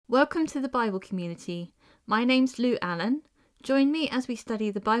Welcome to the Bible community. My name's Lou Allen. Join me as we study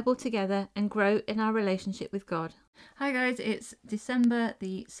the Bible together and grow in our relationship with God. Hi guys, it's December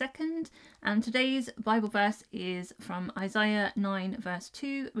the 2nd and today's Bible verse is from Isaiah 9 verse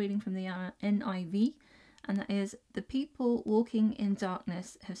 2, reading from the NIV, and that is, "The people walking in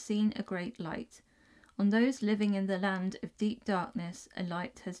darkness have seen a great light. On those living in the land of deep darkness, a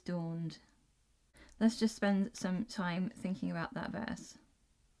light has dawned." Let's just spend some time thinking about that verse.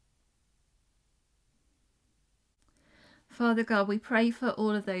 Father God, we pray for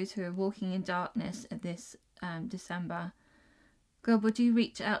all of those who are walking in darkness at this December. God, would you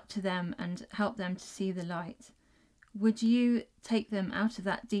reach out to them and help them to see the light? Would you take them out of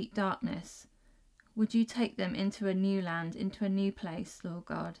that deep darkness? Would you take them into a new land, into a new place, Lord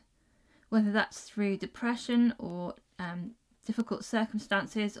God? Whether that's through depression or difficult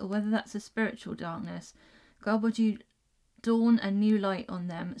circumstances, or whether that's a spiritual darkness, God, would you dawn a new light on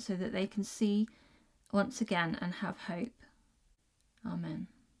them so that they can see once again and have hope. Amen.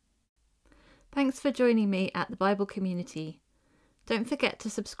 Thanks for joining me at the Bible community. Don't forget to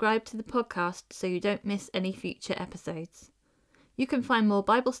subscribe to the podcast so you don't miss any future episodes. You can find more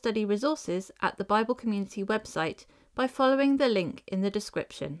Bible study resources at the Bible community website by following the link in the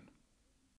description.